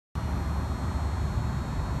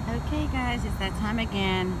Okay guys, it's that time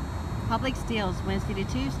again. Publix deals Wednesday to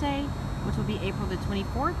Tuesday, which will be April the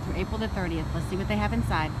 24th through April the 30th. Let's see what they have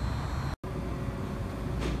inside.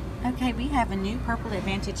 Okay, we have a new Purple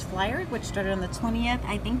Advantage flyer, which started on the 20th.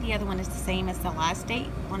 I think the other one is the same as the last date,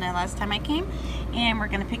 when the last time I came. And we're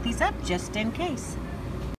going to pick these up just in case.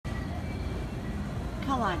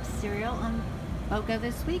 Kellogg's cereal on BOGO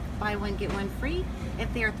this week. Buy one, get one free.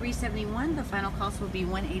 If they are $3.71, the final cost will be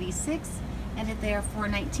 $1.86. And if they are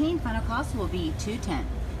 $4.19, final cost will be $2.10.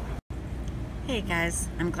 Hey guys,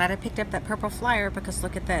 I'm glad I picked up that purple flyer because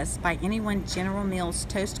look at this. Buy any one General Mills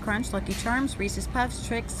Toast Crunch, Lucky Charms, Reese's Puffs,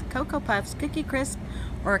 Trix, Cocoa Puffs, Cookie Crisp,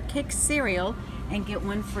 or Kix cereal and get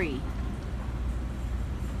one free.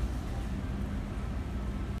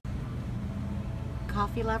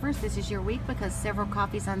 Coffee lovers, this is your week because several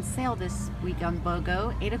coffees on sale this week on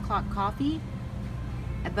BOGO. 8 o'clock coffee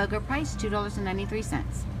at BOGO price $2.93.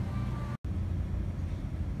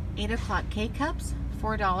 8 o'clock K-Cups,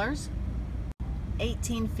 $4.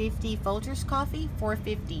 1850 Folgers coffee,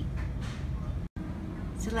 $4.50.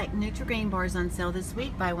 Select Nutri-Grain bars on sale this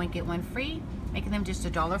week. Buy one, get one free, making them just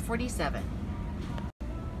 $1.47.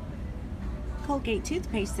 Colgate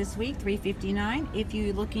toothpaste this week, $3.59. If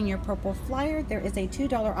you look in your purple flyer, there is a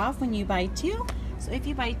 $2 off when you buy two. So if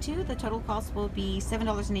you buy two, the total cost will be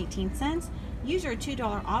 $7.18. Use your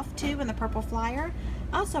 $2 off too in the purple flyer.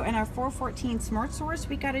 Also in our 414 Smart Source,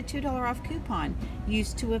 we got a $2 off coupon.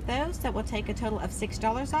 Use two of those, that will take a total of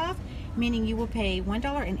 $6 off, meaning you will pay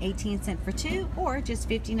 $1.18 for two or just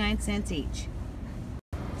 59 cents each.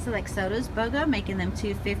 Select sodas, BOGO, making them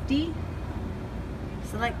 $2.50.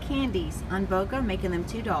 Select candies on BOGO, making them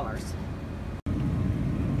 $2.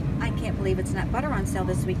 I can't believe it's nut butter on sale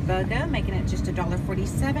this week, BOGO, making it just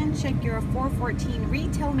 $1.47. Check your 414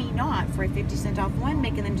 Retail Me Not for a 50-cent off one,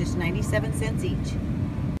 making them just 97 cents each.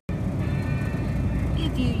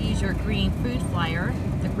 If you use your green food flyer,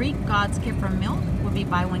 the Greek God's Gift from Milk will be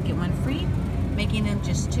buy one, get one free, making them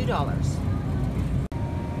just $2.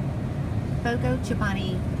 BOGO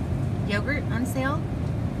Chobani yogurt on sale.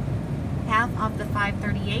 Half of the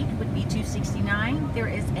 $5.38 would be $2.69. There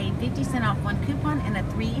is a 50-cent off one coupon and a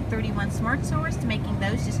 3.31 Smart Source, making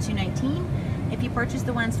those just $2.19. If you purchase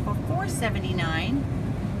the ones for $4.79,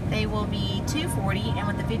 they will be $2.40, and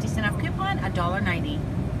with the 50-cent off coupon, $1.90.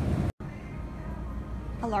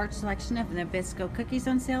 A large selection of Nabisco cookies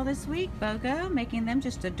on sale this week, BOGO, making them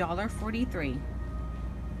just $1.43.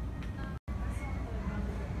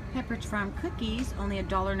 Pepperidge Farm cookies, only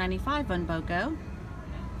 $1.95 on BOGO.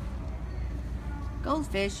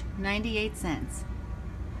 Goldfish, 98 cents.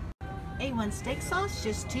 A1 steak sauce,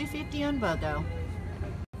 just $2.50 on BOGO.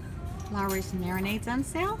 Lawry's marinades on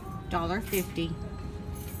sale, $1.50.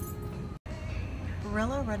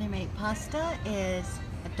 Barilla ready-made pasta is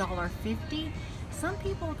 $1.50. Some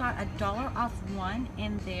people got $1 off one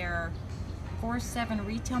in their 4.7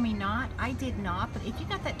 Retail Me Not. I did not, but if you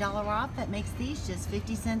got that $1 off, that makes these just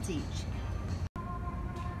 50 cents each.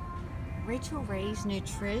 Rachel Ray's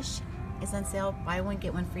Nutrish is on sale. Buy one,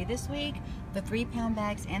 get one free this week. The 3-pound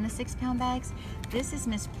bags and the 6-pound bags. This is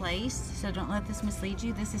misplaced, so don't let this mislead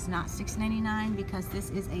you. This is not $6.99 because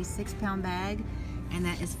this is a 6-pound bag, and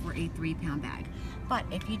that is for a 3-pound bag. But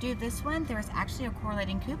if you do this one, there is actually a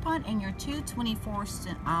correlating coupon in your 224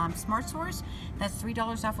 Smart Source. That's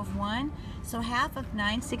 $3 off of one. So half of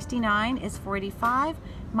 $9.69 is $4.85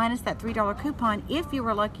 minus that $3 coupon. If you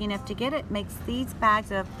were lucky enough to get it, makes these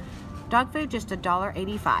bags of dog food just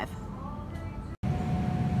 $1.85.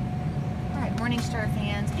 Morningstar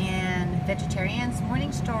fans and vegetarians,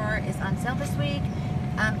 Morningstar is on sale this week.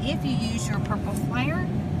 If you use your purple flyer,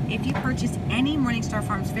 if you purchase any Morningstar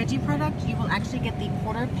Farms veggie product, you will actually get the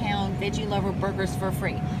quarter-pound Veggie Lover burgers for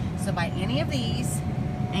free. So buy any of these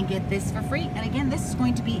and get this for free. And again, this is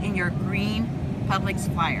going to be in your green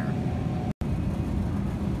Publix flyer.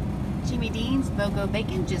 Jimmy Dean's BOGO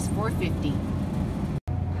bacon, just $4.50.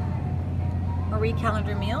 Marie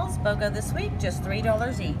Calendar meals, BOGO this week, just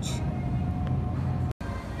 $3 each.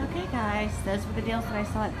 Okay guys, those were the deals that I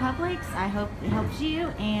saw at Publix. I hope it helps you,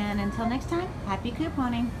 and until next time, happy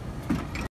couponing.